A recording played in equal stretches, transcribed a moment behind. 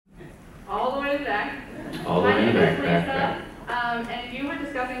way in the back. All the way in the back, back. And you were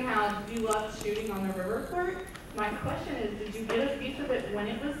discussing how you loved shooting on the river court. My question is, did you get a piece of it when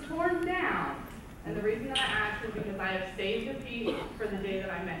it was torn down? And the reason that I asked is because I have saved a piece for the day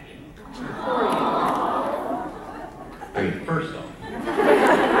that I met you. Okay, first off, I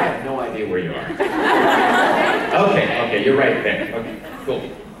have no idea where you are. Okay, you're right there. Okay, cool.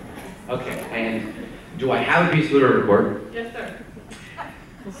 Okay, and do I have a piece of the river court? Yes, sir.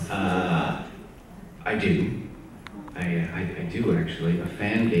 I do. I do actually. A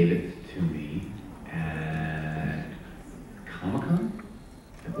fan gave it to me at Comic-Con,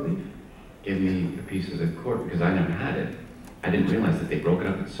 I believe. Gave me a piece of the court because I never had it. I didn't realize that they broke it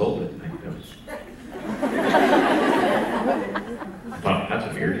up and sold it. I thought,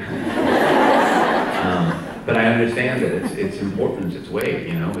 that's weird. But I understand that its importance, its weight,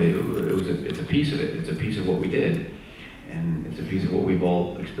 you know, it's a piece of it. It's a piece of what we did. And it's a piece of what we've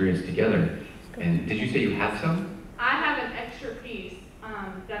all experienced together. And did you say you have some? I have an extra piece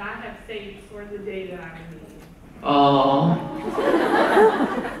that I have saved for the day that I would need. Oh.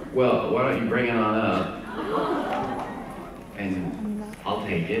 Well, why don't you bring it on up? And I'll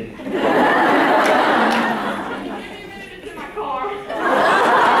take it. It's in my car.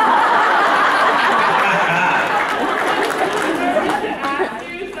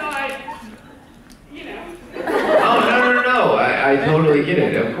 Oh, no. I totally get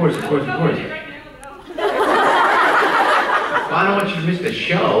it. Of course.